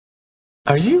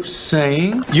Are you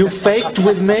saying you faked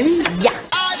with me? Yeah.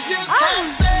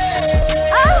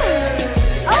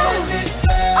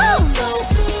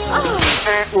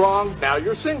 Wrong. Now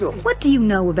you're single. What do you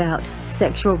know about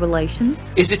sexual relations?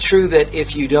 Is it true that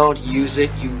if you don't use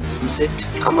it, you lose it?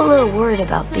 I'm a little worried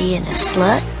about being a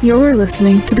slut. You're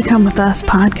listening to the Come With Us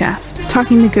podcast,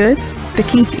 talking the good, the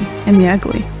kinky, and the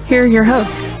ugly. Here are your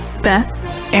hosts, Beth,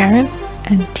 Aaron,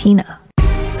 and Tina.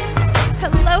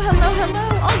 Hello, hello,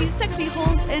 hello, all you sexy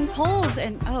holes and poles.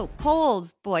 And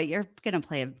poles, boy, you're going to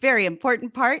play a very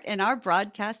important part in our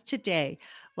broadcast today.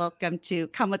 Welcome to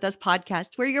Come With Us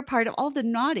podcast, where you're part of all the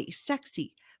naughty,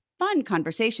 sexy, fun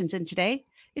conversations. And today,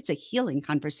 it's a healing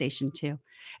conversation too.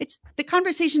 It's the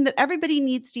conversation that everybody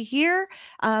needs to hear,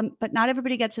 but not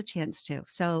everybody gets a chance to.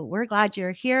 So we're glad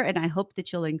you're here, and I hope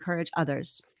that you'll encourage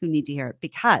others who need to hear it,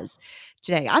 because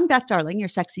today I'm Beth Darling, your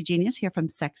sexy genius here from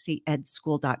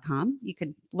sexyedschool.com. You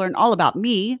can learn all about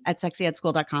me at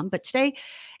sexyedschool.com, but today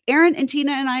Aaron and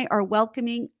Tina and I are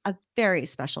welcoming a very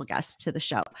special guest to the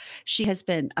show. She has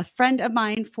been a friend of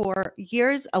mine for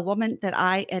years, a woman that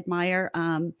I admire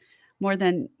more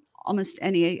than almost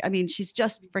any. I mean, she's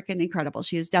just freaking incredible.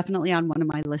 She is definitely on one of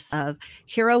my lists of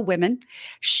hero women.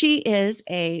 She is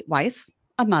a wife,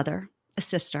 a mother, a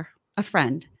sister, a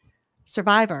friend,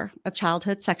 survivor of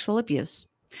childhood sexual abuse,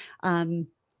 an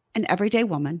everyday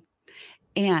woman,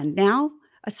 and now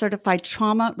a certified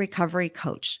trauma recovery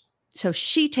coach. So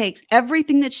she takes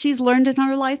everything that she's learned in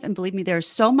her life, and believe me, there's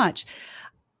so much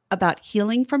about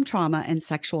healing from trauma and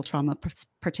sexual trauma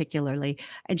particularly,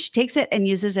 and she takes it and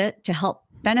uses it to help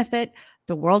benefit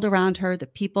the world around her, the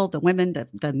people, the women,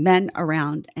 the men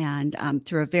around, and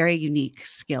through a very unique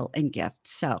skill and gift.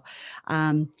 So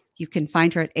you can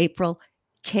find her at april-k.com,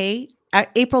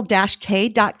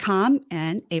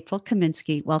 and April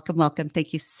Kaminsky. Welcome, welcome.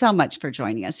 Thank you so much for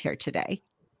joining us here today.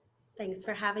 Thanks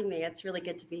for having me. It's really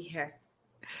good to be here.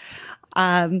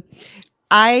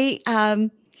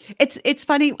 It's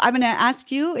funny. I'm going to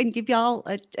ask you and give y'all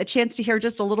a chance to hear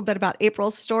just a little bit about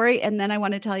April's story. And then I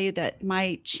want to tell you that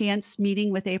my chance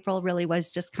meeting with April really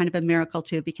was just kind of a miracle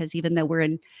too, because even though we're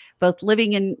both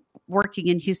living and working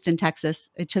in Houston, Texas,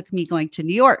 it took me going to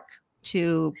New York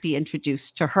to be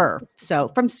introduced to her.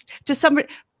 So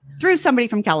through somebody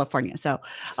from California. So,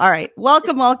 all right.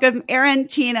 Welcome, Aaron,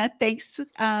 Tina. Thanks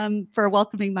for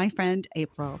welcoming my friend,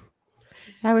 April.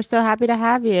 Yeah, we're so happy to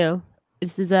have you.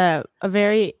 This is a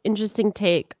very interesting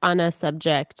take on a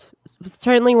subject,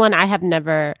 certainly one I have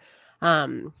never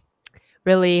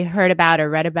really heard about or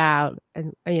read about,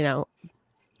 and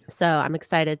so I'm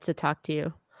excited to talk to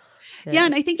you. Yeah,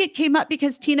 and I think it came up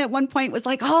because Tina at one point was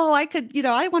like, "Oh, I could,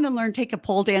 I want to take a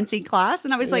pole dancing class,"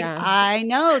 and I was like, "I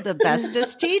know the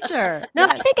bestest teacher." No,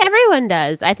 yes. I think everyone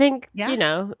does. I think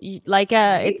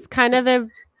it's kind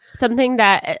of something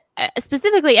that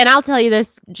specifically, and I'll tell you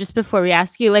this just before we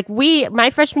ask you, my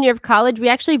freshman year of college, we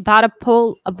actually bought a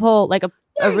pole, like a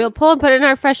real pole, and put it in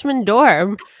our freshman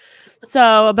dorm.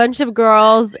 So a bunch of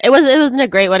girls, it wasn't a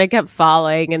great one. It kept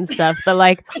falling and stuff, but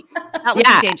that was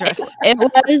dangerous.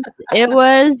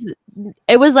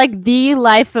 It was like the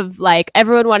life of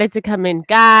everyone wanted to come in,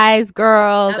 guys,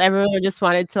 girls, everyone just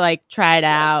wanted to try it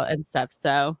out and stuff.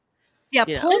 So yeah,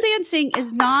 pole dancing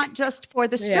is not just for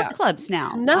the strip clubs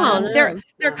now. No,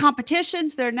 they're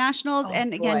competitions, they're nationals,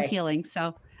 and again, healing.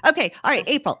 So, okay. All right,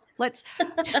 April,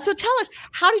 so tell us,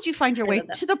 how did you find your way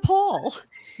to the pole?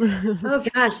 Oh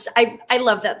gosh, I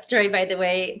love that story, by the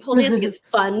way. Pole dancing is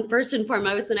fun, first and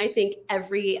foremost, and I think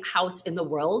every house in the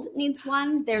world needs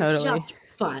one. They're just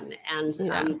fun. And,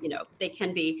 they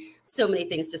can be so many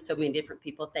things to so many different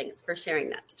people. Thanks for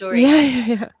sharing that story.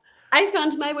 Yeah. I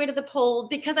found my way to the pole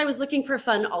because I was looking for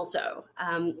fun also.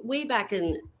 Way back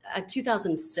in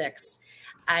 2006,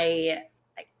 I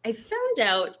found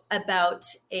out about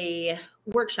a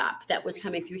workshop that was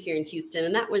coming through here in Houston,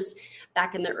 and that was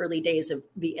back in the early days of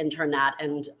the internet.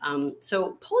 And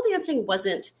so pole dancing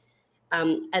wasn't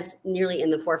as nearly in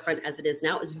the forefront as it is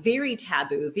now. It was very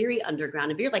taboo, very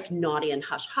underground, and very naughty and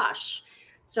hush hush.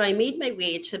 So I made my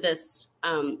way to this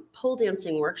pole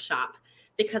dancing workshop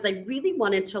because I really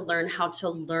wanted to learn how to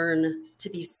learn to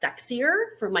be sexier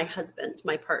for my husband,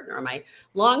 my partner, my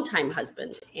longtime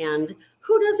husband. And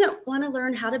who doesn't want to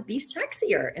learn how to be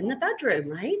sexier in the bedroom,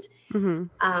 right? Mm-hmm.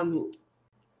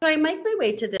 So I make my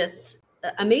way to this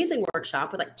amazing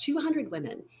workshop with 200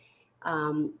 women.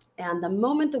 And the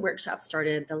moment the workshop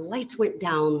started, the lights went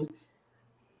down,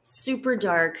 super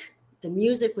dark. The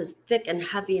music was thick and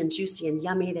heavy and juicy and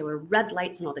yummy. There were red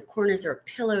lights in all the corners. There were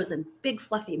pillows and big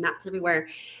fluffy mats everywhere.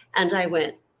 And I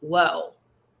went, whoa,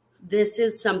 this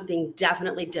is something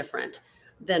definitely different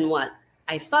than what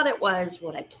I thought it was,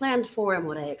 what I planned for, and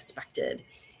what I expected.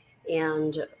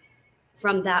 And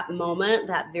from that moment,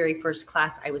 that very first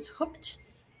class, I was hooked.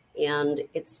 And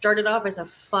it started off as a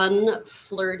fun,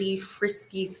 flirty,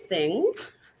 frisky thing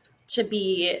to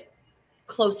be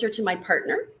closer to my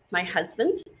partner, my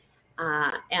husband.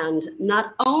 And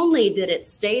not only did it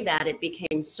stay that, it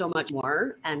became so much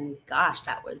more. And gosh,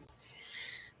 that was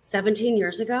 17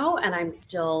 years ago. And I'm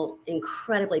still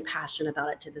incredibly passionate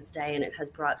about it to this day. And it has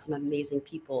brought some amazing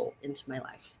people into my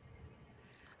life.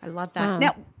 I love that.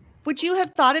 Now, would you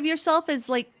have thought of yourself as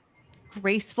like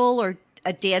graceful or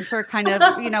a dancer kind of,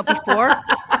 before?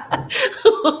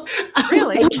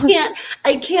 Really?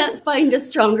 I can't find a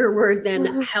stronger word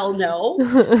than hell no.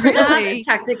 Really?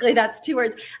 Technically, that's 2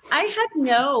 words. I had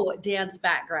no dance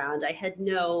background. I had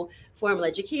no formal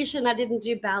education. I didn't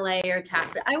do ballet or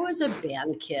tap. I was a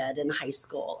band kid in high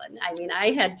school. And I mean,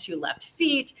 I had 2 left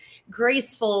feet.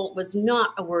 Graceful was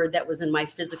not a word that was in my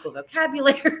physical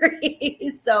vocabulary.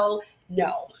 So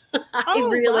no, I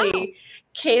really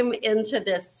came into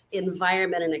this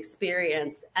environment and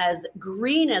experience as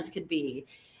green as could be.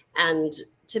 And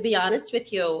to be honest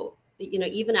with you,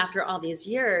 even after all these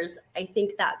years, I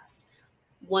think that's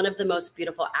one of the most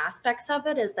beautiful aspects of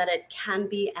it, is that it can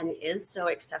be and is so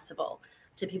accessible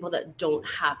to people that don't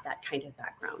have that kind of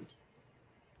background.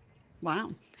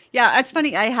 Wow. Yeah, that's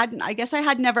funny. I guess I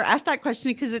had never asked that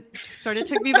question because it sort of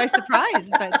took me by surprise.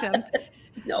 But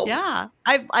no. Yeah,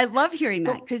 I love hearing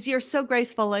that because you're so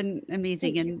graceful and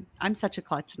amazing. And I'm such a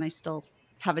klutz, and I still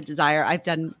have a desire. I've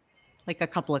done like a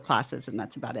couple of classes, and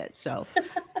that's about it. So,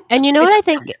 and you know what I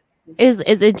think is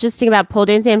interesting about pole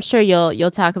dancing? I'm sure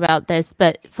you'll talk about this,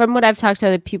 but from what I've talked to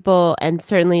other people and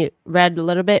certainly read a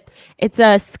little bit, it's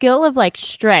a skill of like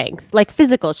strength, like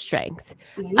physical strength.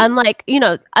 Mm-hmm. Unlike,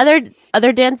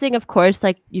 other dancing, of course,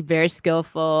 like you're very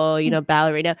skillful,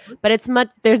 ballerina, but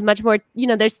there's much more,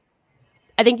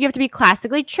 I think you have to be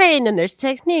classically trained and there's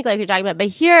technique like you're talking about. But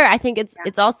here, I think it's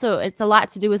a lot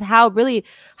to do with how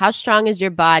strong is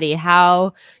your body?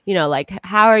 How,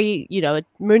 how are you,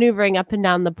 maneuvering up and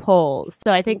down the pole?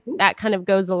 So I think that kind of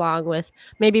goes along with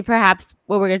maybe perhaps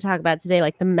what we're going to talk about today,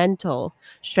 like the mental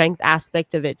strength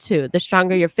aspect of it too. The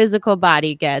stronger your physical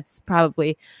body gets,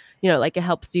 probably, like it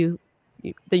helps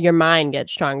your mind get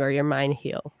stronger, your mind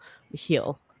heal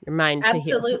your mind.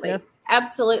 Absolutely. To heal,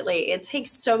 Absolutely. It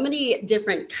takes so many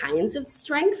different kinds of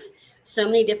strength, so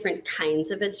many different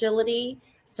kinds of agility.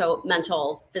 So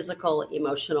mental, physical,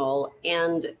 emotional.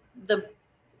 And the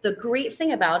great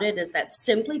thing about it is that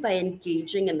simply by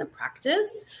engaging in the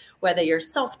practice, whether you're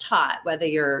self-taught, whether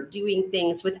you're doing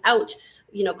things without,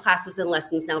 classes and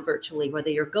lessons now virtually, whether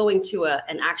you're going to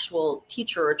an actual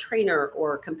teacher or trainer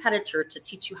or competitor to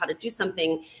teach you how to do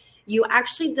something, you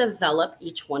actually develop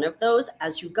each one of those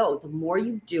as you go. The more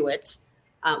you do it,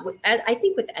 I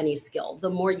think with any skill, the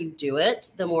more you do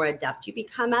it, the more adept you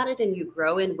become at it, and you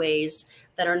grow in ways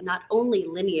that are not only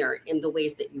linear in the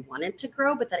ways that you want it to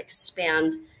grow, but that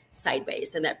expand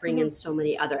sideways and that bring in so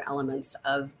many other elements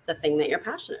of the thing that you're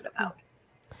passionate about.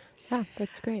 Yeah,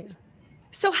 that's great.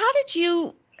 So how did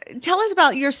you tell us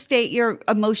about your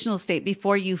emotional state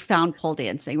before you found pole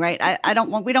dancing, right? we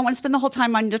don't want to spend the whole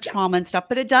time on the trauma and stuff,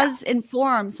 but it does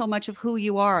inform so much of who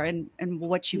you are and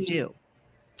what you do.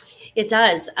 It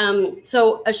does.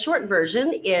 So a short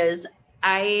version is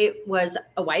I was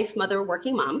a wife, mother,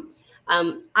 working mom.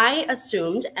 I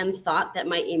assumed and thought that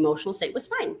my emotional state was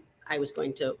fine. I was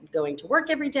going to work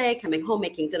every day, coming home,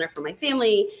 making dinner for my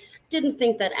family. Didn't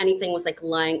think that anything was like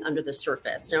lying under the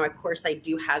surface. Now, of course, I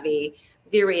do have a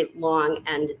very long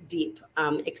and deep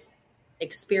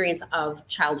experience of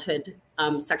childhood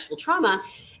sexual trauma.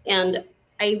 And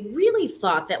I really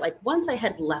thought that like once I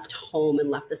had left home and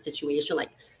left the situation,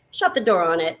 like shut the door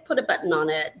on it, put a button on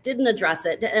it, didn't address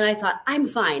it. And I thought, I'm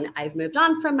fine. I've moved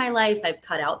on from my life. I've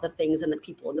cut out the things and the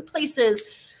people and the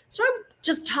places. So I'm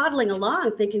just toddling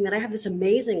along thinking that I have this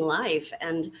amazing life.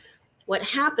 And what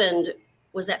happened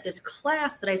was that this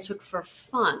class that I took for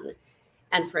fun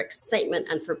and for excitement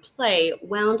and for play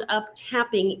wound up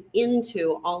tapping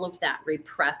into all of that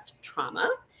repressed trauma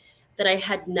that I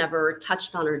had never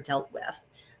touched on or dealt with.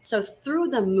 So through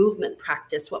the movement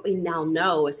practice, what we now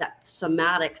know is that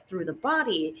somatic through the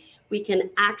body, we can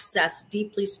access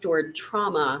deeply stored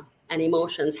trauma and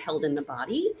emotions held in the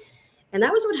body. And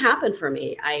that was what happened for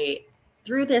me.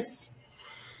 Through this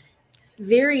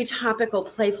very topical,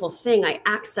 playful thing, I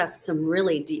accessed some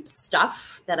really deep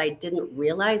stuff that I didn't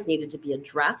realize needed to be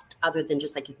addressed other than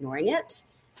just like ignoring it.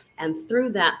 And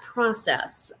through that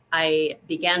process, I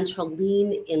began to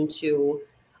lean into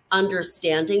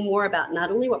understanding more about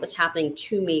not only what was happening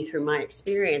to me through my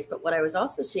experience, but what I was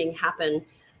also seeing happen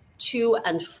to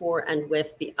and for and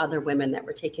with the other women that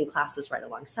were taking classes right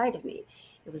alongside of me.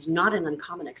 It was not an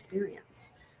uncommon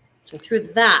experience. So through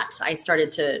that, I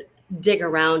started to dig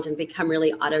around and become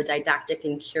really autodidactic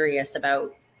and curious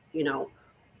about,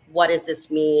 what does this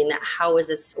mean? How is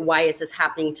this? Why is this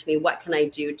happening to me? What can I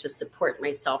do to support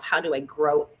myself? How do I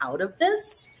grow out of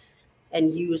this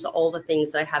and use all the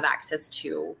things that I have access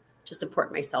to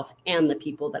support myself and the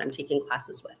people that I'm taking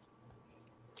classes with?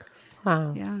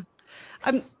 Wow. Yeah.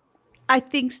 I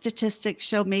think statistics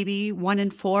show maybe 1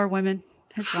 in 4 women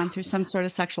has gone through some sort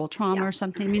of sexual trauma or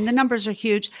something. I mean, the numbers are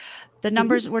huge. The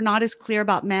numbers were not as clear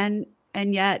about men.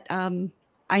 And yet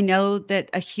I know that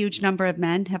a huge number of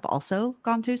men have also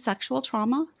gone through sexual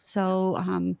trauma. So,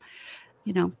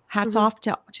 hats off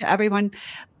to everyone.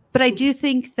 But I do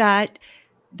think that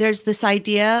there's this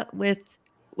idea with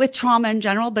trauma in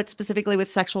general, but specifically with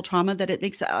sexual trauma, that it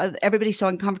makes everybody so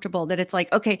uncomfortable that it's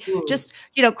like, okay, just,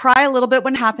 cry a little bit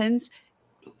when it happens,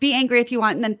 be angry if you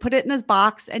want, and then put it in this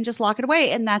box and just lock it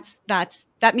away. And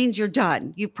that means you're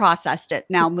done. You processed it.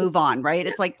 Now move on, right?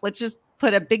 It's like, let's just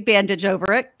put a big bandage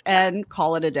over it and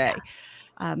call it a day.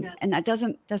 And that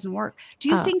doesn't work. Do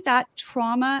you think that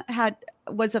trauma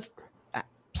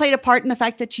played a part in the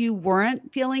fact that you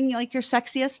weren't feeling like your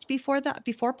sexiest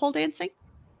before pole dancing?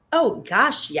 Oh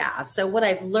gosh, yeah. So what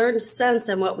I've learned since,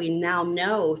 and what we now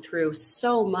know through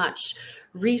so much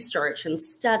research and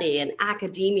study and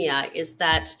academia, is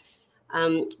that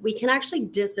we can actually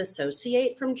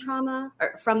disassociate from trauma,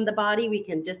 or from the body. We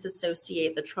can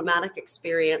disassociate the traumatic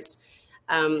experience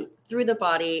through the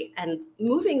body, and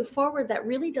moving forward, that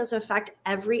really does affect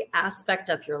every aspect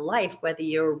of your life, whether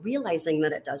you're realizing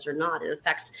that it does or not. It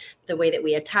affects the way that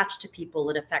we attach to people.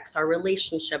 It affects our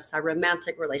relationships, our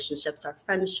romantic relationships, our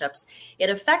friendships. It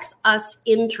affects us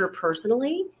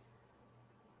interpersonally.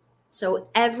 So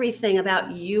everything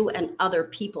about you and other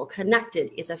people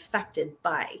connected is affected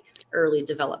by early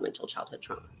developmental childhood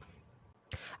trauma.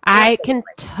 I can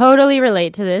totally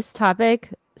relate to this topic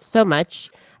so much.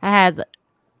 I had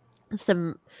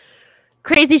some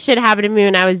crazy shit happen to me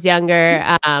when I was younger.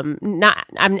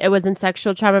 It wasn't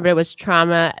sexual trauma, but it was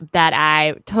trauma that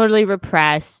I totally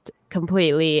repressed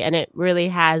completely, and it really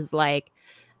has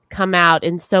come out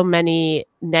in so many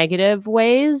negative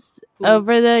ways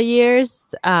over the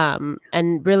years.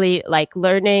 And really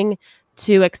learning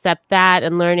to accept that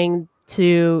and learning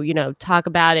to talk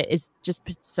about it is just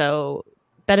so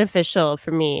beneficial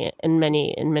for me in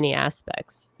many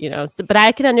aspects, so. But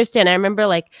I can understand. I remember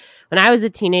when I was a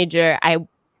teenager,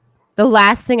 the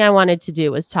last thing I wanted to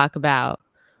do was talk about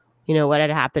what had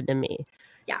happened to me.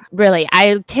 Yeah, really,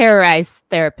 I terrorized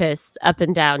therapists up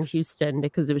and down Houston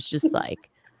because it was just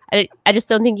I just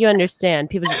don't think you understand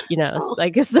people,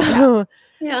 so.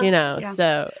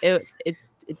 So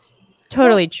it's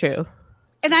totally true.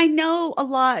 And I know a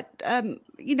lot,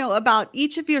 about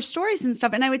each of your stories and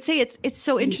stuff. And I would say it's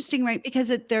so interesting, right? Because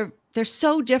they're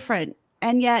so different.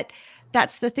 And yet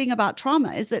that's the thing about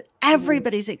trauma, is that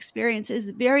everybody's experience is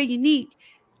very unique.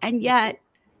 And yet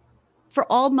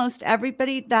for almost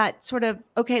everybody, that sort of,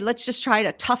 okay, let's just try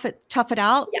to tough it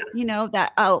out. Yeah.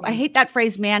 I hate that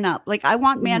phrase, man up. I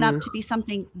want man up to be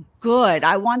something good.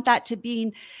 I want that to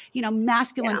be,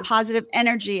 masculine, positive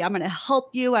energy. I'm going to help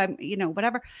you. I'm,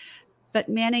 whatever. But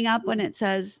manning up when it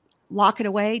says lock it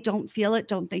away, don't feel it,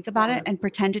 don't think about it, and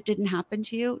pretend it didn't happen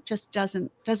to you, just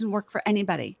doesn't work for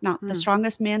anybody. Not the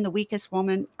strongest man, the weakest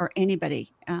woman, or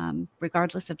anybody,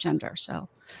 regardless of gender. So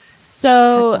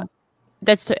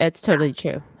it's totally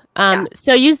true.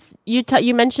 So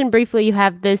you mentioned briefly you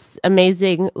have this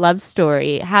amazing love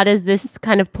story. How does this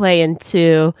kind of play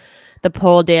into the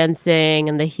pole dancing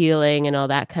and the healing and all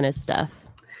that kind of stuff?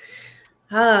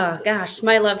 Oh gosh,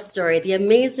 my love story. The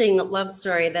amazing love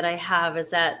story that I have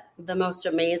is that the most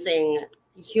amazing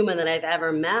human that I've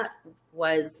ever met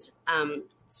was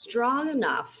strong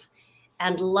enough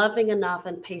and loving enough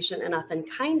and patient enough and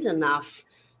kind enough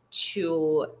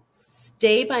to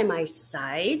stay by my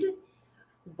side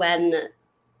when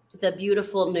the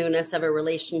beautiful newness of a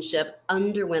relationship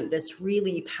underwent this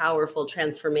really powerful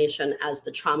transformation as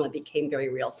the trauma became very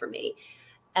real for me.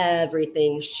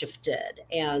 Everything shifted.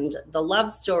 And the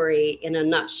love story in a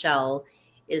nutshell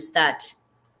is that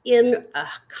in a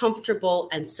comfortable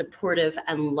and supportive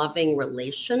and loving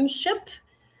relationship,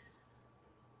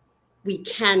 we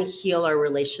can heal our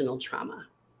relational trauma.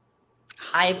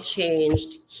 I've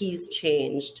changed, he's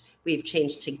changed, we've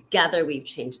changed together, we've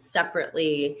changed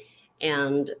separately.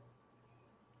 And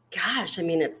gosh, I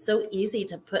mean, it's so easy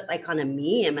to put on a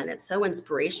meme, and it's so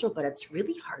inspirational, but it's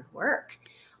really hard work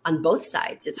on both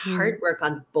sides. It's hard work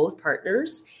on both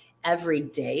partners every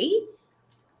day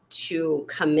to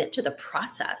commit to the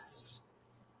process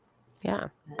Yeah,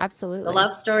 absolutely. The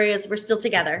love story is we're still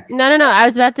together. No. I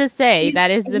was about to say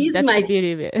that's the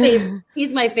beauty of it.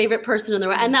 He's my favorite person in the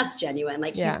world. And that's genuine.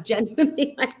 Like he's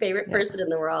genuinely my favorite person in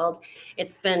the world.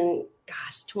 It's been,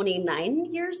 29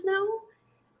 years now.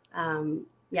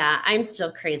 I'm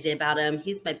still crazy about him.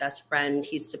 He's my best friend.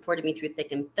 He's supported me through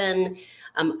thick and thin.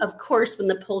 Of course, when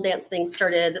the pole dance thing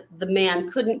started, the man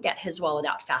couldn't get his wallet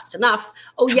out fast enough.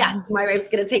 Oh, yes, my wife's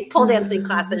going to take pole dancing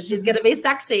classes. She's going to be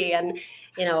sexy. And,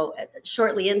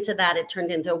 shortly into that, it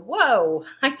turned into, whoa,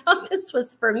 I thought this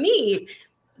was for me,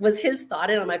 was his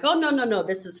thought. And I'm like, oh, no,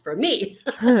 this is for me.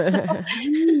 So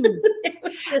it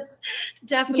was this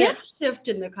definite shift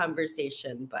in the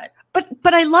conversation.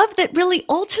 But I love that really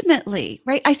ultimately,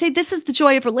 right? I say this is the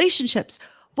joy of relationships.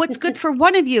 What's good for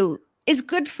one of you is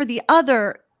good for the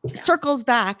other, circles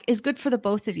back, is good for the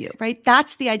both of you, right?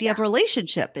 That's the idea of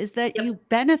relationship, is that you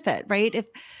benefit, right?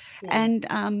 And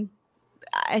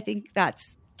I think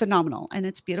that's phenomenal and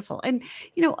it's beautiful. And,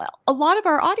 a lot of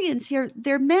our audience here,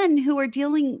 they're men who are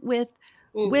dealing with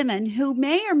women who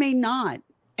may or may not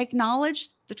acknowledge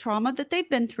the trauma that they've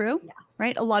been through,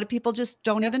 right? A lot of people just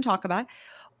don't even talk about it,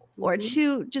 or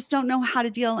two, just don't know how to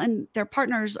deal. And their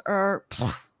partners are,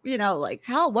 like,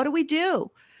 hell, what do we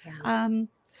do? Yeah.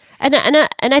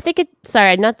 And I think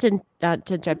sorry, not to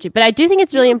interrupt you, but I do think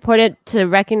it's really important to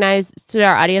recognize to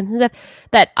our audience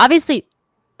that obviously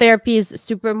therapy is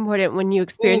super important when you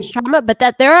experience trauma, but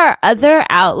that there are other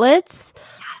outlets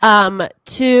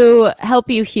to help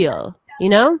you heal,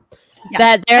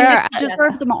 that there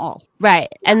deserve them all. Right.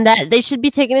 And that they should be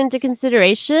taken into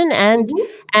consideration.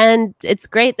 And it's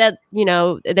great that,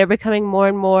 they're becoming more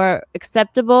and more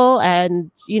acceptable.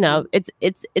 And,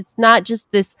 it's not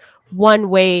just this one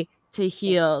way to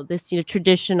heal, this,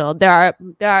 traditional. There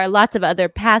are lots of other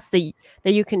paths that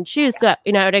you can choose. So,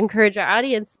 I would encourage our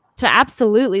audience to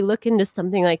absolutely look into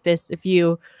something like this if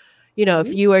you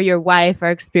if you or your wife are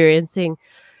experiencing,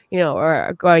 or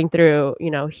are going through,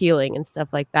 healing and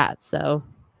stuff like that. So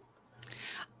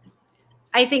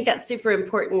I think that's super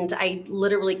important. I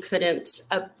literally couldn't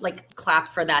clap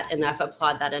for that enough,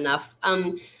 applaud that enough.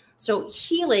 So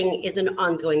healing is an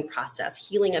ongoing process.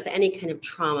 Healing of any kind of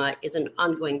trauma is an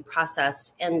ongoing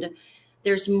process. And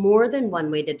there's more than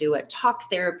one way to do it. Talk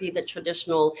therapy, the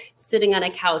traditional sitting on a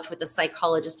couch with a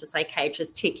psychologist, a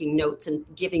psychiatrist, taking notes and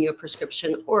giving you a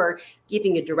prescription or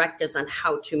giving you directives on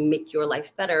how to make your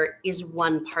life better, is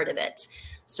one part of it.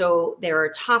 So there are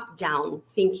top-down,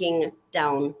 thinking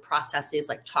down processes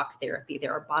like talk therapy.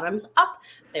 There are bottoms-up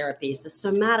therapies, the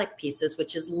somatic pieces,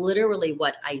 which is literally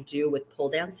what I do with pole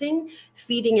dancing,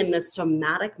 feeding in the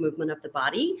somatic movement of the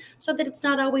body so that it's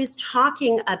not always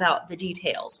talking about the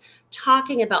details,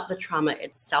 talking about the trauma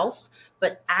itself,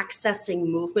 but accessing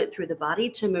movement through the body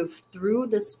to move through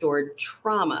the stored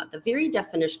trauma. The very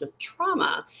definition of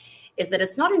trauma is that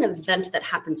it's not an event that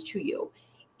happens to you.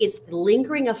 It's the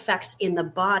lingering effects in the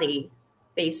body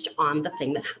based on the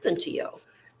thing that happened to you.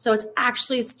 So it's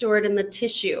actually stored in the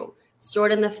tissue,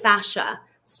 stored in the fascia,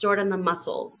 stored in the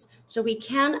muscles. So we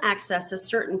can access a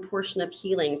certain portion of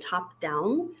healing top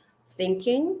down,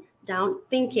 thinking,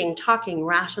 talking,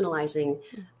 rationalizing,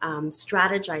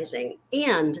 strategizing.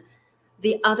 And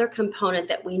the other component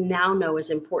that we now know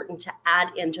is important to add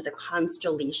into the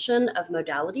constellation of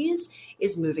modalities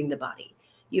is moving the body.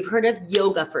 You've heard of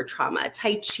yoga for trauma,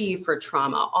 Tai Chi for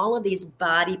trauma, all of these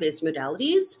body-based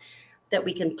modalities that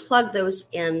we can plug those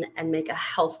in and make a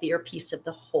healthier piece of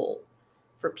the whole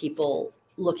for people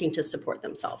looking to support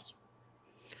themselves.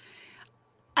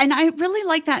 And I really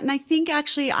like that. And I think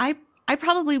actually I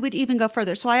probably would even go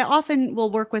further. So I often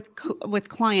will work with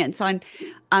clients on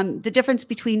the difference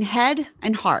between head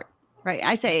and heart, right?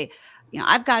 I say,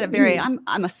 I've got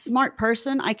I'm a smart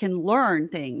person. I can learn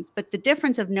things, but the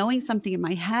difference of knowing something in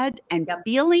my head and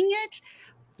feeling it,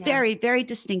 very, very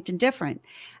distinct and different.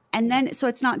 And then, so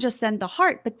it's not just then the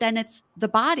heart, but then it's the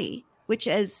body, which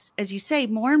as you say,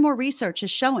 more and more research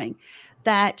is showing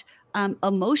that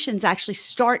emotions actually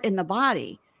start in the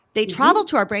body. They travel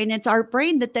to our brain. It's our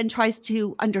brain that then tries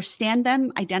to understand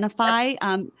them, identify,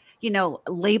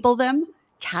 label them,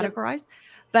 categorize,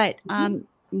 but,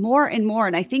 more and more.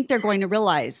 And I think they're going to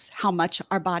realize how much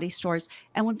our body stores.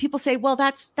 And when people say, well,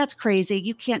 that's crazy,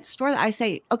 you can't store that. I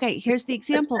say, okay, here's the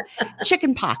example.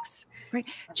 Chicken pox, right?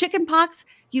 Chicken pox,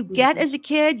 you get as a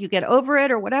kid, you get over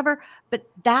it or whatever, but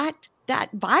that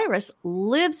virus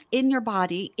lives in your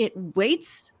body. It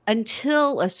waits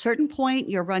until a certain point,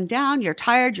 you're run down, you're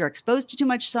tired, you're exposed to too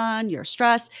much sun, you're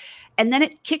stressed. And then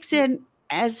it kicks in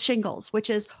as shingles, which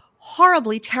is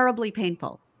horribly, terribly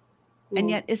painful. And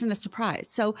yet isn't a surprise.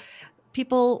 So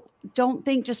people don't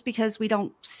think just because we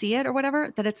don't see it or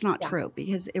whatever, that it's not true,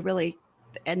 because it really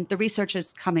and the research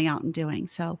is coming out and doing.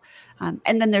 So,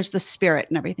 and then there's the spirit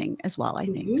and everything as well, I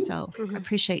think. So I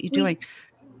appreciate you doing.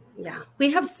 Yeah,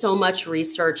 we have so much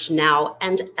research now,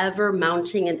 and ever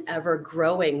mounting and ever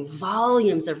growing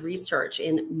volumes of research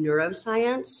in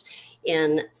neuroscience,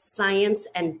 in science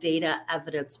and data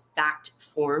evidence backed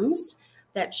forms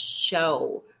that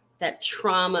show that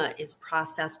trauma is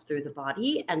processed through the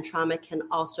body, and trauma can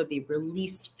also be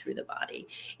released through the body.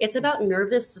 It's about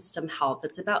nervous system health.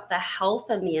 It's about the health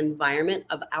and the environment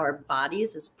of our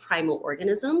bodies as primal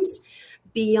organisms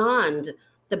beyond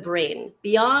the brain,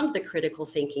 beyond the critical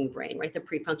thinking brain, right? The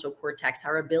prefrontal cortex,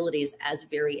 our abilities as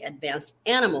very advanced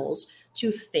animals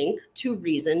to think, to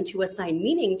reason, to assign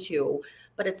meaning to,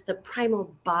 but it's the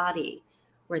primal body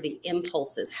where the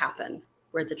impulses happen,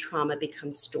 where the trauma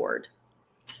becomes stored.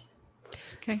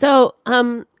 Okay. So,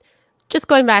 just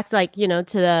going back, like,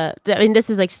 to I mean, this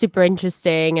is like super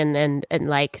interesting and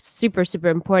like super, super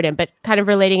important, but kind of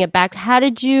relating it back, how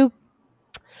did you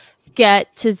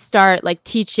get to start like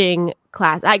teaching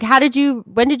class? Like,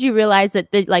 when did you realize that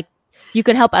like you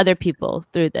could help other people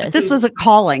through this? This was a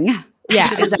calling.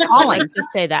 Yeah. It was a calling. Just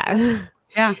say that.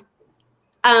 Yeah.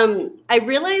 I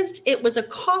realized it was a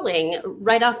calling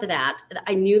right off the bat.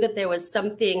 I knew that there was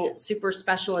something super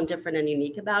special and different and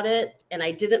unique about it. And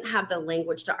I didn't have the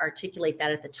language to articulate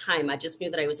that at the time. I just knew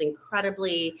that I was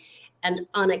incredibly and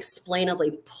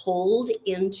unexplainably pulled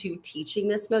into teaching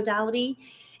this modality.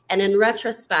 And in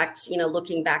retrospect,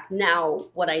 looking back now,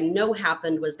 what I know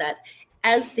happened was that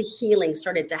as the healing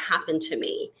started to happen to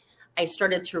me, I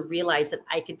started to realize that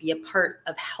I could be a part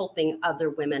of helping other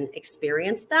women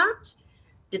experience that.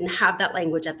 Didn't have that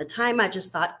language at the time. I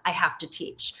just thought, I have to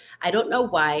teach. I don't know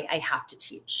why, I have to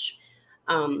teach.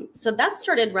 So that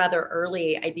started rather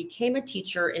early. I became a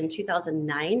teacher in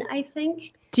 2009, I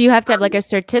think. Do you have to have like a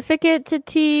certificate to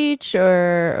teach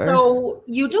or? So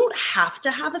you don't have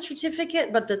to have a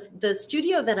certificate, but the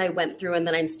studio that I went through and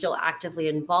that I'm still actively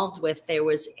involved with, there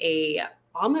was a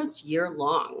almost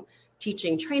year-long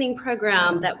teaching training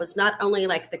program that was not only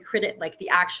like the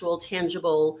actual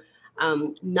tangible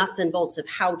nuts and bolts of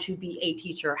how to be a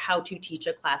teacher, how to teach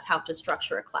a class, how to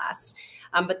structure a class.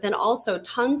 But then also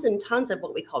tons and tons of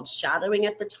what we called shadowing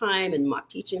at the time and mock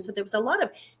teaching. So there was a lot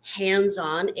of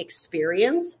hands-on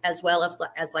experience as well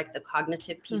as like the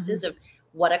cognitive pieces of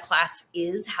what a class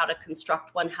is, how to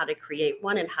construct one, how to create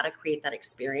one, and how to create that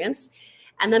experience.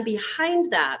 And then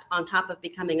behind that, on top of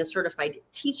becoming a certified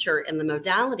teacher in the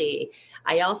modality,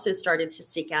 I also started to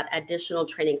seek out additional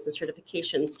trainings and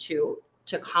certifications to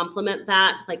complement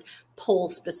that, like pole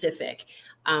specific,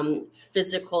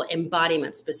 physical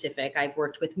embodiment specific. I've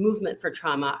worked with movement for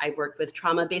trauma. I've worked with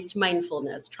trauma-based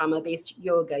mindfulness, trauma-based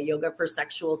yoga for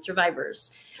sexual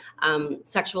survivors,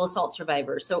 sexual assault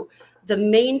survivors. So the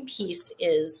main piece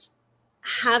is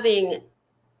having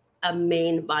a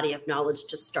main body of knowledge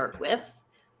to start with,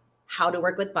 how to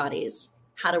work with bodies,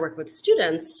 how to work with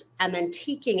students, and then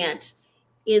taking it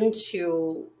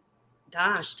into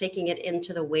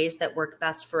the ways that work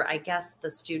best for, I guess,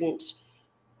 the student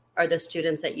or the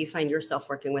students that you find yourself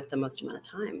working with the most amount of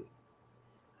time.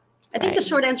 I think the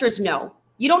short answer is no.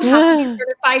 You don't have to be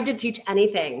certified to teach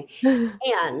anything.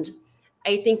 And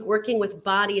I think working with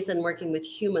bodies and working with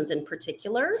humans in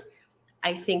particular,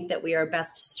 I think that we are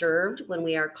best served when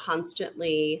we are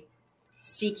constantly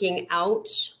seeking out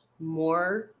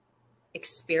more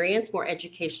experience, more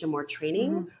education, more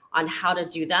training on how to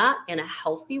do that in a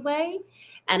healthy way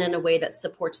and in a way that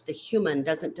supports the human,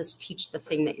 doesn't just teach the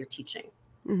thing that you're teaching.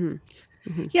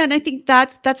 Yeah, and I think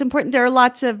that's important. There are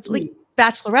lots of like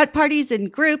bachelorette parties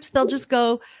and groups. They'll just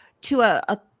go to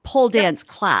a pole dance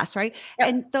class, right?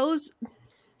 And those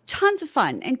tons of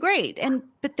fun and great.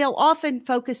 But they'll often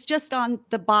focus just on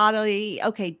the body.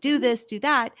 Okay, do this, do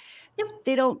that.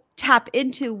 They don't tap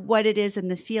into what it is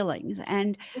and the feelings.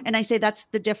 And I say that's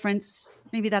the difference.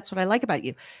 Maybe that's what I like about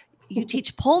you. You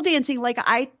teach pole dancing like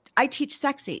I teach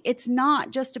sexy. It's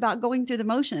not just about going through the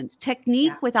motions.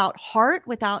 Technique without heart,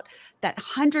 without that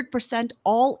 100%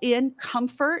 all in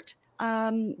comfort,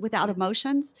 without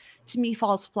emotions, to me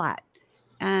falls flat.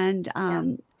 And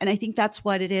I think that's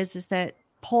what it is that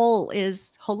pole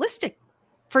is holistic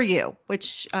for you,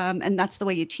 which and that's the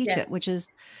way you teach it, which is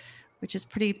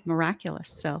pretty miraculous.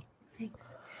 So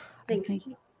Thanks.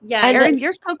 Yeah, Erin,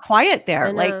 you're so quiet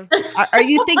there. Like, are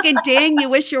you thinking, dang, you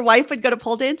wish your wife would go to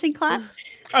pole dancing class?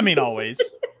 I mean, always.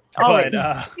 Always.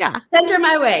 But, yeah. Send her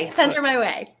my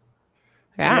way.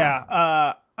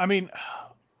 Yeah. I mean,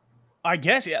 I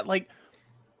guess, like,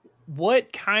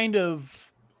 what kind of,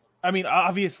 I mean,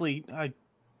 obviously, I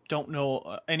don't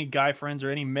know any guy friends or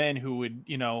any men who would,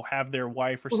 have their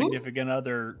wife or significant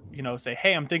other, say,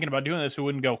 hey, I'm thinking about doing this, who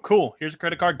wouldn't go, cool, here's a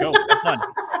credit card, go, have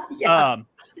fun.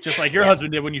 Just like your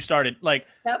husband did when you started. Like,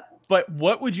 but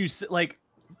what would you say, like,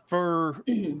 for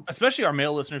especially our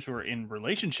male listeners who are in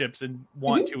relationships and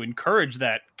want to encourage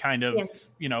that kind of,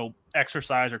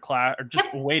 exercise or class or just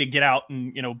a way to get out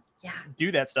and,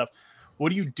 do that stuff. What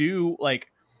do you do?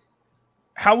 Like,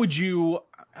 how would you,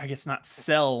 I guess, not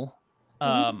sell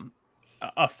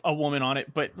a woman on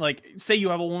it, but like, say you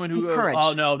have a woman who goes,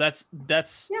 oh no, that's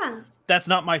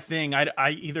not my thing. I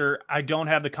don't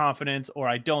have the confidence, or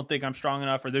I don't think I'm strong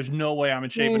enough, or there's no way I'm in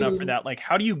shape enough for that. Like,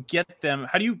 how do you get them?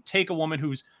 How do you take a woman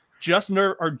who's just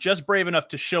just brave enough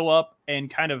to show up and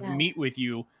kind of meet with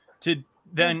you to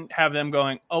then have them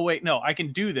going, oh wait, no, I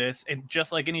can do this. And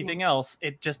just like anything else,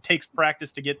 it just takes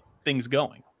practice to get things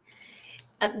going.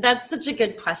 That's such a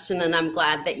good question. And I'm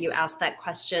glad that you asked that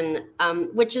question,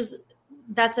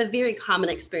 that's a very common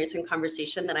experience in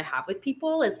conversation that I have with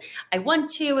people is I want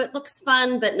to, it looks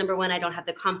fun, but number one, I don't have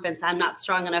the confidence. I'm not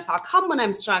strong enough. I'll come when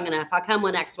I'm strong enough. I'll come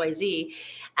when XYZ.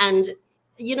 And,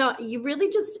 you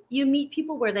really you meet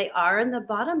people where they are. And the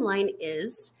bottom line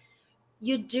is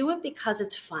you do it because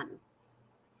it's fun.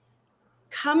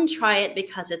 Come try it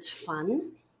because it's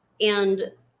fun.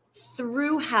 And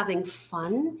through having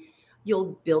fun,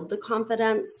 you'll build the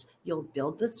confidence, you'll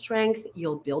build the strength,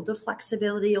 you'll build the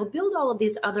flexibility, you'll build all of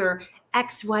these other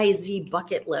XYZ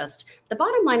bucket list. The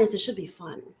bottom line is it should be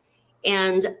fun.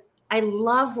 And I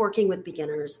love working with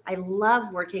beginners. I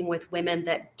love working with women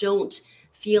that don't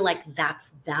feel like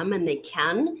that's them and they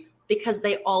can, because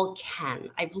they all can.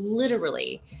 I've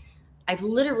literally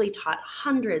taught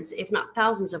hundreds, if not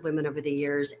thousands of women over the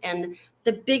years. And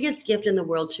the biggest gift in the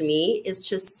world to me is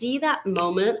to see that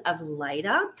moment of light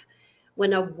up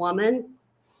when a woman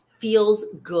feels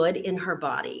good in her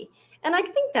body. And I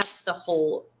think that's the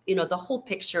whole, the whole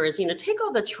picture is, take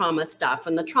all the trauma stuff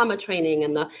and the trauma training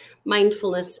and the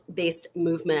mindfulness-based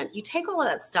movement. You take all of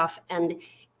that stuff and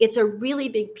it's a really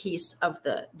big piece of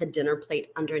the dinner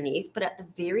plate underneath. But at the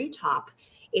very top,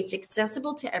 it's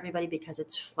accessible to everybody because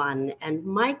it's fun. And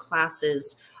my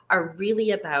classes are really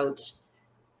about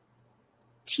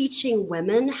teaching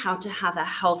women how to have a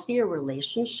healthier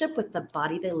relationship with the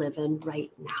body they live in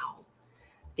right now.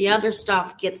 The other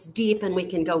stuff gets deep and we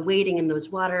can go wading in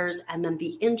those waters. And then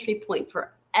the entry point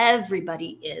for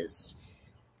everybody is,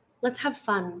 let's have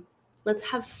fun. Let's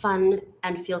have fun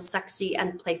and feel sexy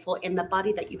and playful in the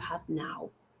body that you have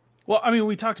now. Well, I mean,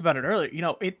 we talked about it earlier.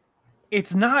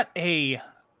 It's not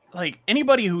like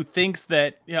anybody who thinks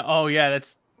that, oh yeah,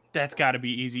 that's got to be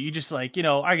easy. You just like,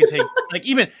 I can take like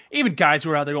even guys who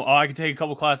are out there going, oh, I can take a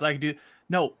couple classes. I can do.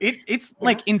 No, it's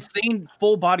like insane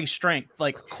full body strength,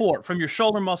 like core from your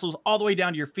shoulder muscles all the way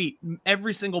down to your feet.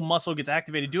 Every single muscle gets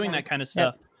activated doing that kind of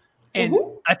stuff. Yep. And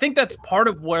I think that's part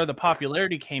of where the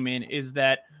popularity came in is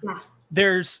that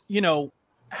there's,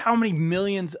 how many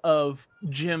millions of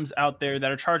gyms out there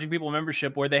that are charging people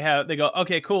membership where they go,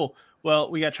 okay, cool.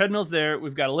 Well, we got treadmills there.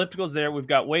 We've got ellipticals there. We've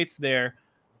got weights there.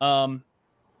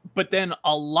 But then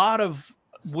a lot of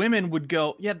women would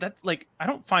go, yeah, that's like, I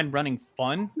don't find running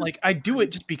fun. Like I do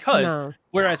it just because,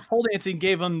 whereas pole dancing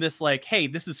gave them this like, hey,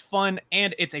 this is fun.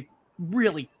 And it's a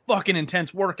really fucking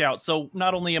intense workout. So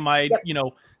not only am I,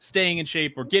 staying in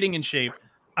shape or getting in shape,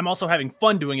 I'm also having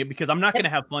fun doing it because I'm not going to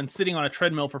have fun sitting on a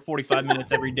treadmill for 45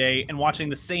 minutes every day and watching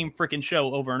the same freaking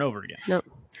show over and over again. No.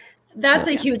 That's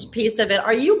a huge piece of it.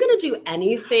 Are you going to do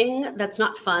anything that's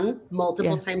not fun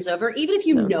multiple times over, even if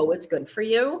you know it's good for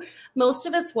you? Most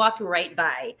of us walk right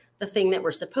by the thing that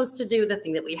we're supposed to do, the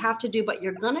thing that we have to do, but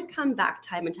you're going to come back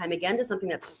time and time again to something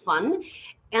that's fun.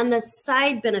 And the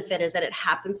side benefit is that it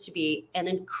happens to be an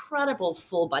incredible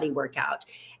full body workout,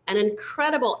 an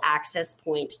incredible access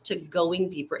point to going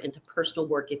deeper into personal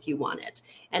work if you want it,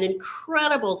 an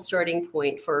incredible starting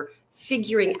point for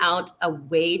figuring out a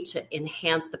way to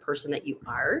enhance the person that you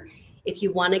are if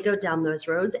you want to go down those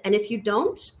roads. And if you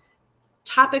don't,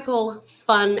 topical,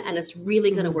 fun, and it's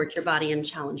really going to work your body and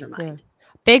challenge your mind.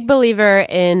 Big believer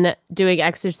in doing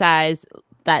exercise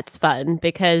that's fun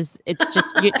because it's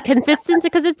just consistency,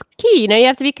 because it's key. You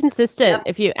have to be consistent.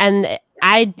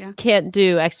 I can't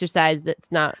do exercise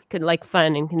that's not like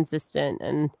fun and consistent.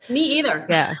 And me either.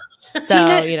 Yeah.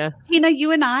 So Tina,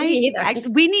 you and I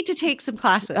actually, we need to take some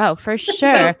classes. Oh, for sure.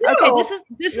 So, okay,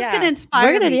 this is going to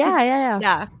inspire me.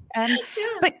 Yeah.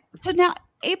 But so now,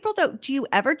 April, though, do you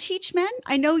ever teach men?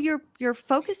 I know your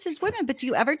focus is women, but do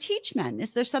you ever teach men?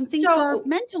 Is there something for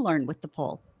men to learn with the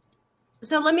pole?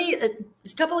 So let me, a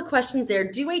couple of questions there.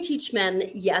 Do I teach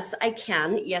men? Yes, I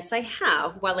can. Yes, I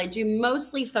have. While I do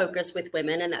mostly focus with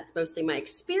women, and that's mostly my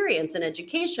experience in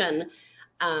education,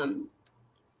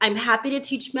 I'm happy to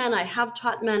teach men. I have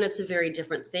taught men. It's a very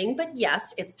different thing. But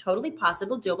yes, it's totally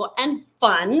possible, doable, and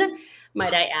fun,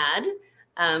 might I add.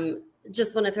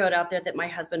 Just want to throw it out there that my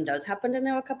husband does happen to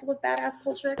know a couple of badass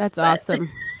pole tricks. That's awesome.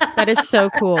 That is so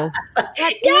cool.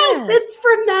 Yes, it's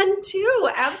for men too.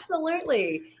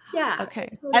 Absolutely. Yeah. Okay.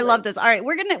 Totally. I love this. All right.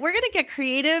 We're gonna get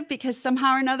creative because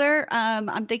somehow or another,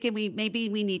 I'm thinking we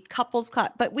need couples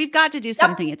class, but we've got to do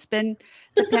something. It's been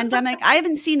the pandemic. I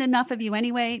haven't seen enough of you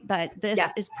anyway, but this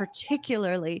is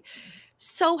particularly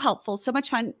so helpful, so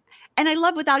much fun. And I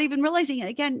love, without even realizing it,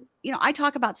 again, I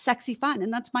talk about sexy fun.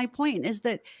 And that's my point, is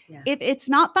that if it's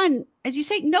not fun, as you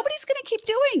say, nobody's going to keep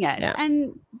doing it. Yeah.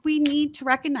 And we need to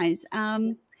recognize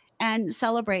and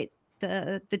celebrate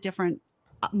the different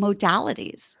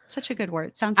modalities. Such a good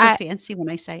word. Sounds so fancy when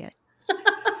I say it.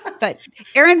 But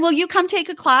Aaron, will you come take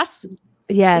a class?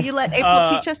 Yes. Will you let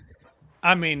April teach us?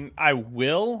 I mean, I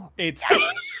will. It's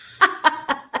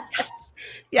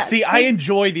Yes. See, I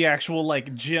enjoy the actual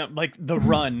gym, the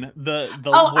run, the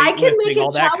I can make it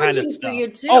all that kind of challenging stuff. for you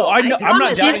too. Oh, I'm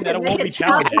not doubting that it won't be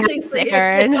challenging.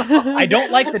 I don't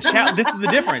like the challenge. This is the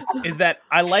difference: is that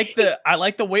I like the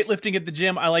weightlifting at the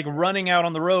gym. I like running out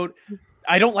on the road.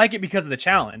 I don't like it because of the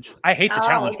challenge. I hate the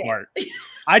challenge part.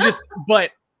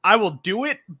 But I will do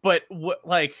it. But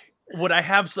would I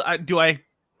have? Do I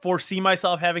foresee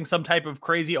myself having some type of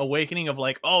crazy awakening of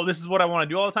oh, this is what I want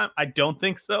to do all the time? I don't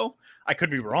think so. I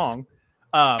could be wrong.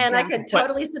 And I could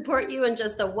totally support you in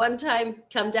just the one time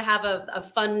come to have a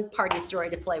fun party story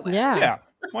to play with. Yeah. Yeah.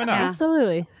 Why not?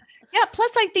 Absolutely. Yeah.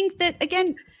 Plus, I think that,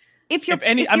 again, if your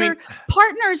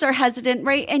partners are hesitant,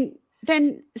 right, and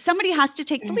then somebody has to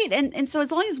take the lead. And so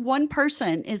as long as one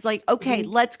person is like, okay,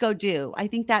 let's go do, I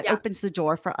think that opens the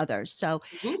door for others. So,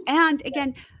 and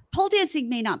again, pole dancing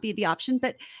may not be the option,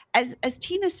 but as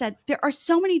Tina said, there are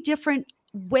so many different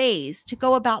ways to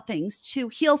go about things, to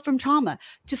heal from trauma,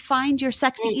 to find your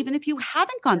sexy, even if you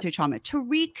haven't gone through trauma, to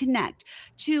reconnect,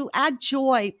 to add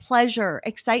joy, pleasure,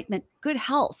 excitement, good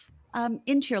health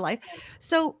into your life.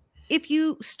 So if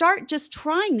you start just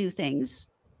trying new things,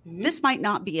 this might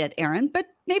not be it, Aaron, but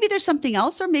maybe there's something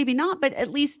else, or maybe not, but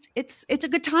at least it's a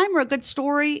good time or a good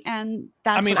story. And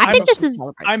that's, I think this is,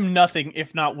 I'm nothing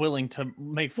if not willing to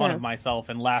make fun of myself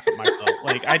and laugh at myself.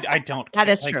 I don't. That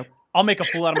is true. I'll make a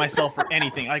fool out of myself for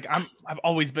anything. I've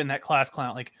always been that class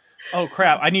clown. Oh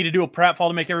crap, I need to do a pratfall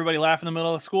to make everybody laugh in the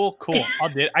middle of school. Cool,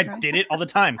 I did it all the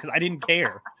time because I didn't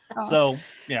care. So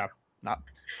yeah,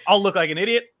 I'll look like an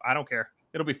idiot. I don't care.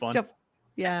 It'll be fun.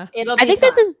 Yeah, I think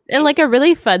this is a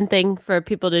really fun thing for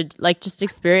people to just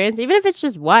experience, even if it's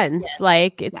just once.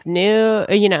 Yes. It's new,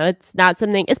 it's not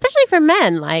something, especially for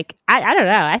men. I don't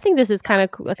know. I think this is kind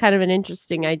of an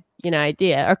interesting,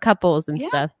 idea, or couples and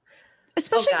stuff.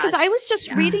 Especially because I was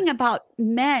just reading about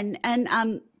men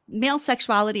and male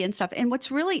sexuality and stuff. And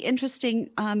what's really interesting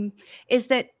is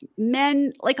that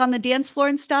men, on the dance floor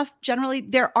and stuff, generally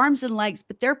their arms and legs,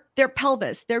 but their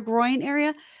pelvis, their groin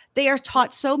area, they are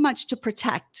taught so much to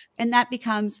protect. And that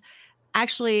becomes,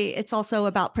 actually, it's also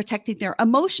about protecting their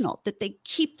emotional, that they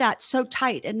keep that so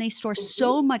tight and they store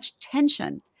so much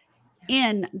tension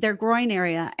in their groin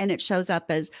area, and it shows up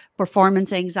as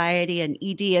performance anxiety and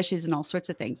ED issues and all sorts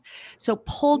of things. So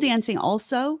pole dancing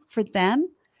also for them,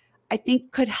 I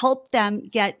think, could help them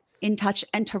get in touch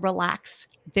and to relax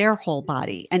their whole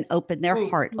body and open their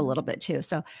heart a little bit too.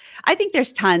 So I think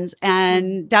there's tons,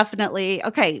 and definitely,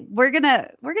 okay, we're gonna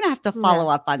have to follow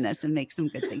up on this and make some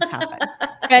good things happen.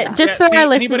 Just for our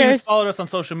listeners, anybody who's followed us on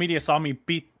social media saw me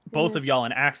beat both of y'all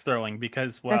in axe throwing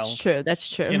because, well, that's true.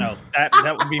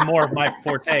 That would be more of my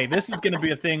forte. This is going to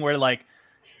be a thing where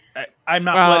I'm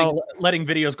not letting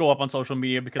videos go up on social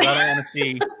media because I don't want to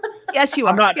see. Yes, you are.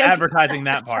 I'm not advertising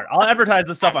that part. I'll advertise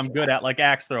the stuff I'm good at, like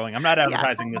axe throwing. I'm not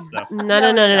advertising this stuff. No.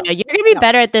 You're going to be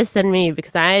better at this than me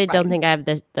because I don't think I have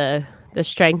the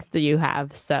strength that you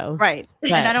have. So and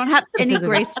I don't have any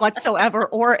grace whatsoever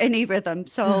or any rhythm.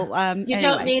 So you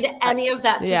don't need any of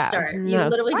that to start. You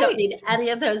literally don't need any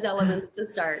of those elements to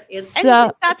start. That's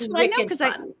what I know,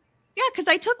 because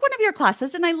I took one of your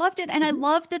classes and I loved it. And I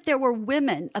loved that there were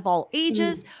women of all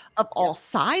ages, of all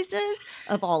sizes,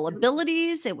 of all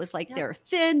abilities. It was they're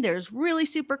thin, there's really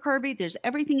super curvy, there's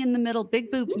everything in the middle, big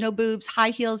boobs, no boobs, high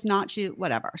heels, not shoot,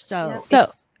 whatever. So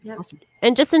awesome.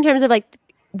 And just in terms of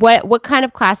what kind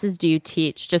of classes do you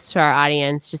teach, just to our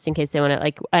audience, just in case they want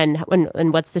to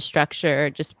and what's the structure?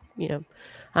 Just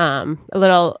a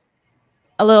little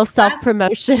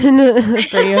self-promotion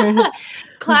for your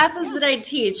classes that I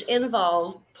teach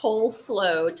involve pole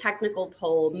flow, technical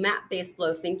pole, mat-based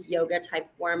flow, think yoga type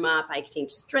warm-up. I can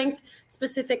teach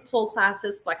strength-specific pole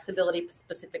classes,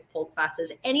 flexibility-specific pole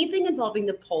classes, anything involving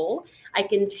the pole. I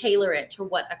can tailor it to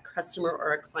what a customer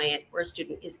or a client or a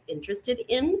student is interested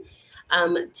in.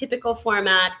 Typical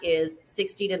format is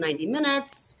 60 to 90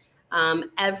 minutes.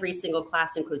 Every single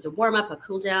class includes a warm-up, a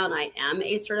cool-down. I am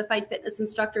a certified fitness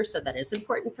instructor, so that is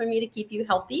important for me to keep you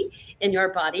healthy in your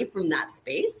body from that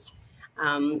space.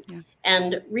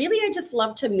 And really, I just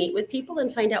love to meet with people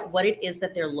and find out what it is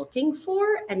that they're looking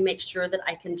for and make sure that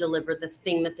I can deliver the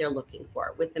thing that they're looking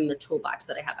for within the toolbox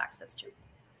that I have access to.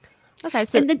 Okay.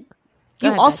 So and then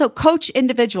you also coach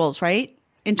individuals, right?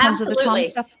 In terms of the trauma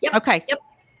stuff? Yep. Okay. Yep.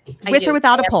 With or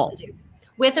without a pole?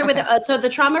 With or without. So the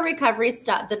trauma recovery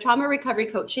stuff, the trauma recovery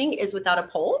coaching is without a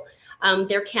pole.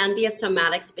 There can be a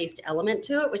somatics-based element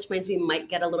to it, which means we might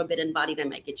get a little bit embodied. I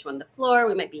might get you on the floor.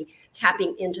 We might be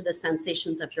tapping into the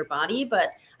sensations of your body.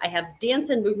 But I have dance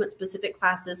and movement-specific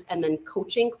classes and then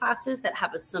coaching classes that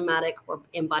have a somatic or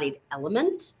embodied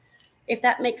element, if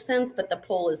that makes sense. But the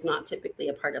pole is not typically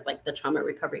a part of like the trauma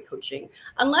recovery coaching,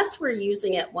 unless we're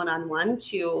using it one-on-one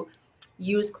to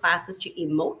use classes to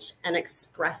emote and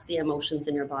express the emotions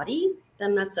in your body.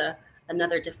 Then that's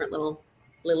another different little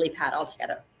lily pad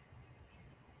altogether.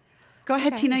 Go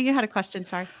ahead, Tina. You had a question.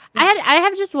 Sorry. I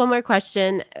have just one more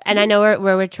question, and I know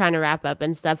we're trying to wrap up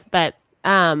and stuff, but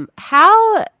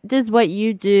how does what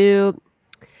you do,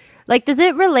 like, does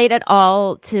it relate at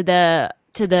all to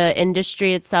the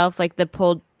industry itself, like the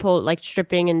pole like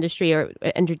stripping industry or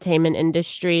entertainment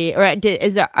industry, or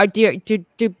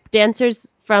do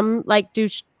dancers from like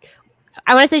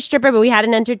I want to say stripper, but we had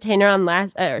an entertainer on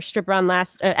last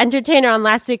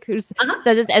week who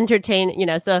says it's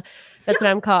entertain, so that's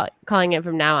what I'm calling it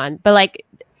from now on. But like,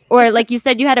 or like you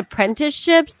said, you had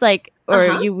apprenticeships, like, or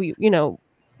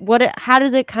how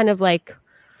does it kind of like,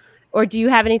 or do you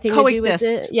have anything coexist? To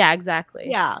do with it? Yeah, exactly.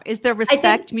 Yeah. Is there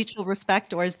respect, mutual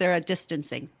respect, or is there a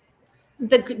distancing?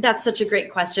 That's such a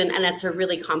great question. And it's a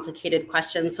really complicated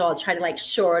question. So I'll try to like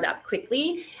shore it up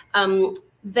quickly.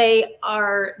 They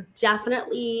are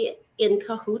definitely in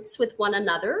cahoots with one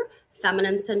another.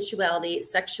 Feminine sensuality,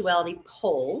 sexuality,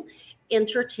 pole,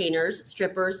 entertainers,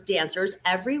 strippers, dancers,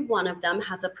 every one of them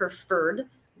has a preferred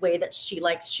way that she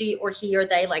or he or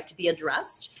they like to be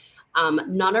addressed.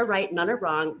 None are right, none are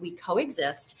wrong. We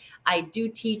coexist. I do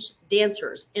teach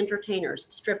dancers, entertainers,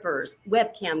 strippers,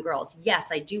 webcam girls.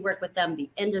 Yes, I do work with them. The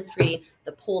industry,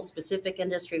 the pole specific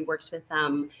industry works with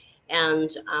them.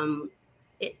 And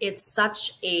it's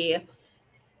such a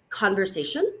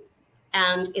conversation,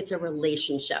 and it's a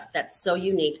relationship that's so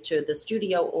unique to the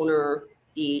studio owner,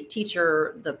 the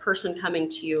teacher, the person coming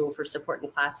to you for support in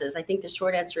classes. I think the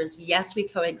short answer is yes, we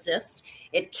coexist.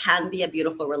 It can be a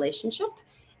beautiful relationship.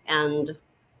 And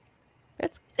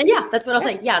yeah, that's what I'll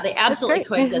say. Yeah, they absolutely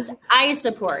coexist. I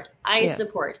support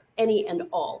any and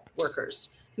all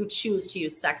workers who choose to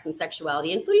use sex and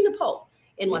sexuality, including the pole,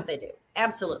 in what they do.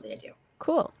 Absolutely, I do.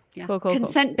 Cool. Yeah. Cool.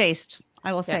 Consent-based,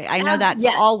 I will say. I know that's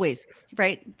always,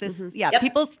 right? This,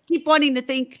 people keep wanting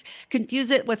to confuse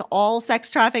it with all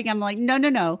sex trafficking. I'm like, no.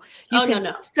 You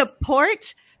can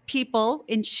support people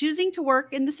in choosing to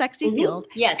work in the sexy field.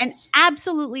 Yes. And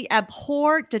absolutely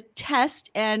abhor, detest,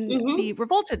 and be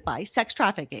revolted by sex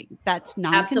trafficking. That's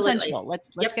non-consensual. Let's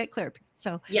get clear.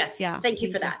 So yes. Thank you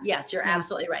for that. Yes, you're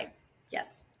absolutely right.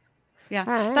 Yes. Yeah,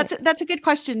 right. That's a good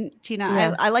question, Tina.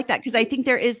 Yeah. I like that, because I think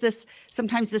there is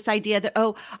sometimes this idea that,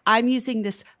 I'm using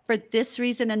this for this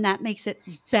reason and that makes it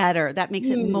better. That makes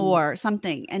it more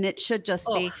something. And it should just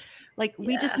be like,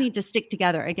 we just need to stick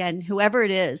together. Again, whoever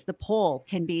it is, the pole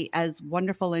can be as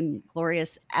wonderful and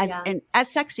glorious and as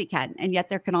sexy can. And yet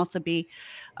there can also be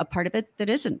a part of it that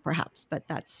isn't, perhaps. But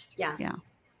that's, Yeah.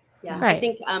 Right. I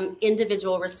think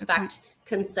individual respect,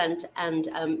 consent, and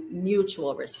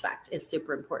mutual respect is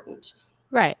super important.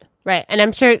 Right. And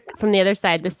I'm sure from the other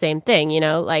side, the same thing,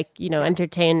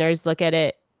 entertainers look at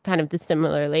it kind of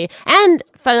similarly. And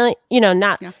finally,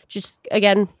 not just,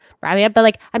 again, wrapping up, but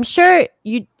like, I'm sure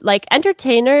you like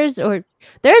entertainers, or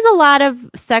there's a lot of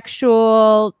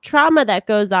sexual trauma that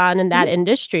goes on in that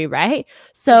industry, right?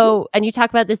 So, and you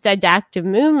talk about this didactic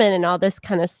movement and all this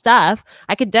kind of stuff.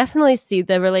 I could definitely see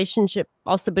the relationship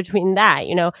also between that,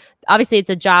 obviously it's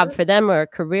a job for them or a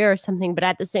career or something, but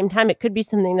at the same time, it could be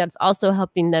something that's also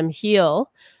helping them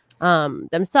heal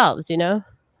themselves,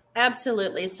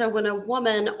 Absolutely. So when a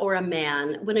woman or a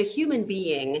man, when a human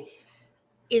being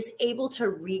is able to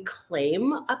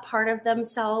reclaim a part of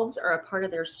themselves or a part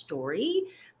of their story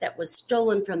that was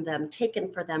stolen from them,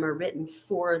 taken for them, or written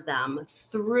for them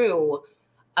through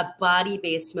a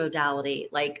body-based modality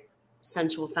like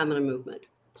sensual feminine movement,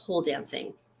 pole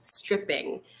dancing,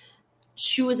 stripping,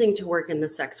 choosing to work in the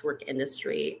sex work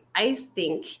industry, I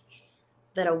think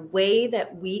that a way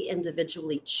that we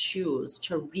individually choose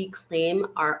to reclaim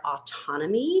our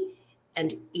autonomy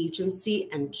and agency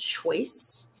and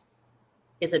choice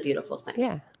is a beautiful thing.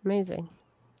 Yeah, amazing.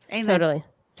 Amen.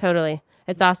 Totally.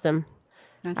 It's awesome.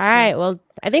 That's all right. Well,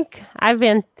 I think I've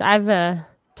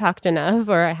talked enough,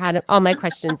 or I had all my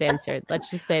questions answered.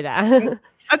 Let's just say that.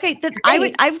 Okay. I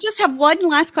would just have one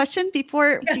last question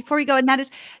before we go, and that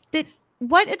is that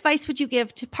what advice would you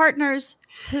give to partners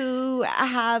who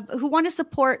want to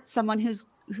support someone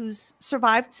who's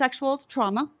survived sexual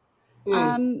trauma?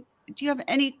 Do you have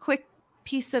any quick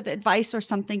piece of advice or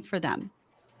something for them?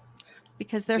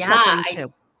 Because they're suffering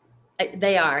too.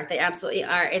 They absolutely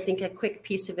are. I think a quick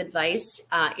piece of advice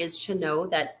is to know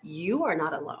that you are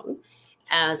not alone.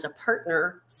 As a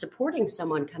partner supporting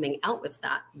someone coming out with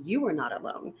that, you are not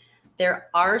alone. There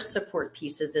are support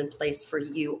pieces in place for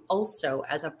you also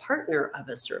as a partner of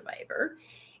a survivor.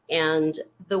 And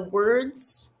the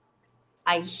words,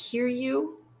 I hear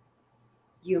you,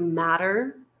 you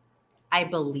matter, I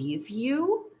believe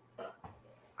you,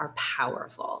 are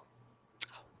powerful.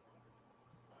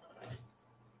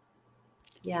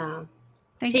 Yeah.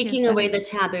 Taking away the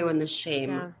taboo and the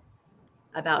shame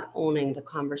about owning the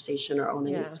conversation or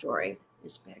owning the story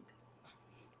is big.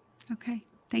 Okay.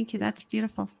 Thank you. That's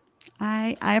beautiful.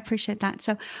 I appreciate that.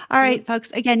 So, all right,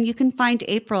 folks, again, you can find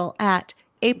April at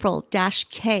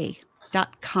april-k.com.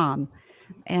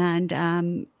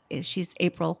 And she's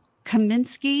April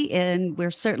Kaminsky, and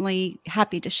we're certainly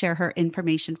happy to share her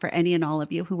information for any and all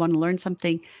of you who want to learn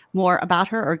something more about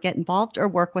her or get involved or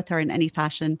work with her in any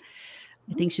fashion.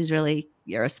 I think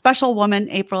you're a special woman,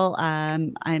 April.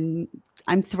 I'm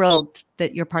thrilled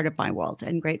that you're part of my world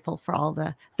and grateful for all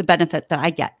the benefit that I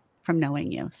get from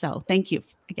knowing you. So thank you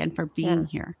again for being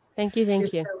here. Thank you.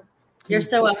 You're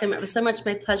so welcome. It was so much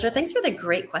my pleasure. Thanks for the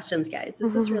great questions, guys.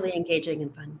 This was really engaging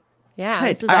and fun. Yeah.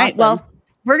 This was all right. Well,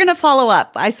 we're going to follow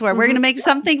up. I swear we're going to make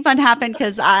something fun happen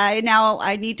because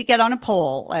I need to get on a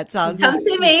poll. That sounds Come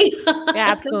see me. Yeah,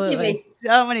 absolutely.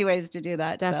 So many ways to do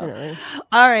that. Definitely. So.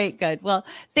 All right, good. Well,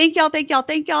 thank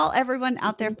y'all, everyone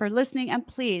out there for listening. And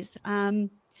please,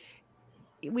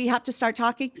 we have to start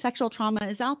talking. Sexual trauma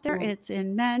is out there. It's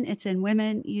in men. It's in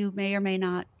women. You may or may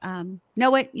not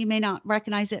know it. You may not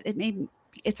recognize it.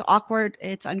 It's awkward.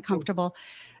 It's uncomfortable.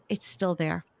 It's still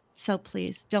there. So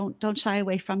please don't shy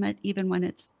away from it, even when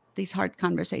it's these hard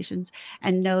conversations,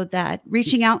 and know that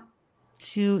reaching out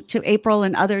to April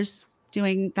and others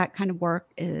doing that kind of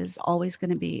work is always going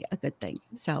to be a good thing.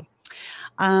 So,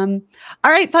 all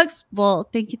right, folks. Well,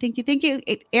 thank you.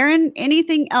 Aaron,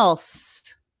 anything else?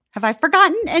 Have I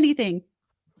forgotten anything?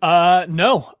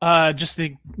 No, just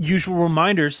the usual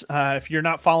reminders. If you're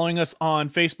not following us on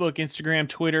Facebook, Instagram,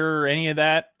 Twitter, or any of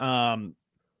that,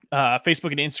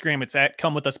 Facebook and Instagram, it's at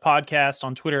Come With Us Podcast.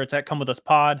 On Twitter, it's at Come With Us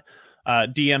Pod.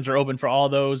 DMs are open for all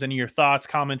those. Any of your thoughts,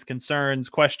 comments, concerns,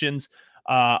 questions.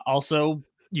 Also,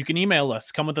 you can email us,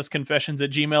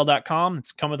 comewithusconfessions@gmail.com.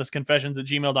 It's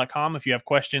comewithusconfessions@gmail.com. If you have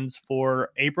questions for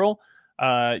April,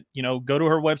 go to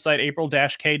her website,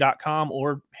 april-k.com,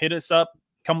 or hit us up,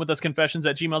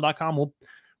 comewithusconfessions@gmail.com.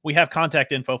 We have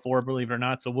contact info for her, believe it or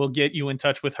not. So we'll get you in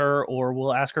touch with her, or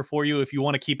we'll ask her for you. If you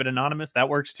want to keep it anonymous, that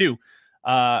works too.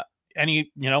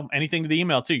 Anything to the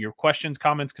email too, your questions,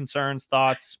 comments, concerns,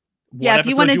 thoughts, what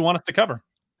episodes you want us to cover.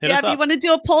 If you want to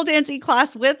do a pole dancing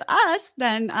class with us,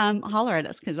 then holler at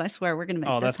us, because I swear we're going to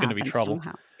make this that's going to be trouble.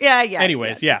 Somehow. Yeah.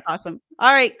 Anyways, awesome.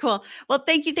 All right, cool. Well,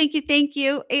 thank you,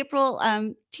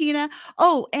 April, Tina.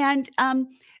 Oh, and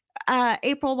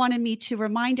April wanted me to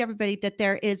remind everybody that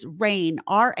there is RAINN,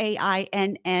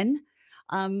 RAINN.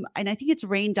 And I think it's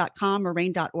rain.com or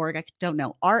rain.org. I don't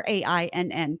know.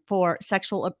 RAINN for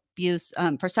sexual abuse,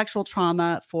 for sexual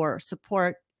trauma, for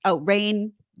support. Oh,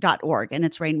 rain.org. And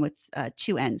it's RAINN with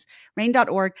 2 N's.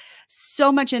 Rain.org. So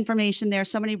much information there.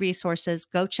 So many resources.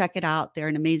 Go check it out. They're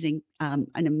an amazing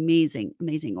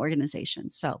organization.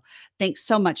 So thanks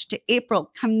so much to April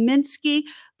Kaminsky,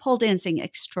 pole dancing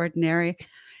extraordinary.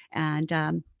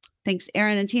 And thanks,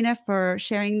 Aaron and Tina, for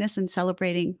sharing this and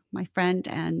celebrating my friend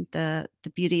and the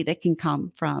beauty that can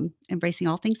come from embracing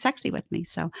all things sexy with me.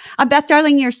 So I'm Beth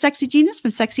Darling, your sexy genius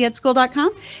from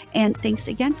sexyedschool.com. And thanks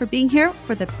again for being here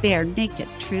for the bare naked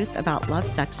truth about love,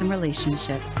 sex, and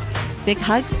relationships. Big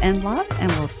hugs and love,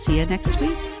 and we'll see you next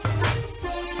week.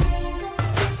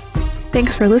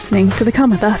 Thanks for listening to the Come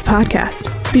With Us podcast.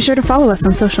 Be sure to follow us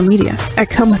on social media at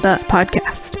Come With Us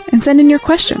Podcast, and send in your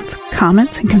questions,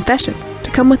 comments, and confessions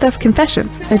to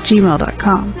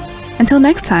comewithusconfessions@gmail.com. Until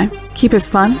next time, keep it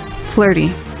fun,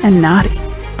 flirty, and naughty.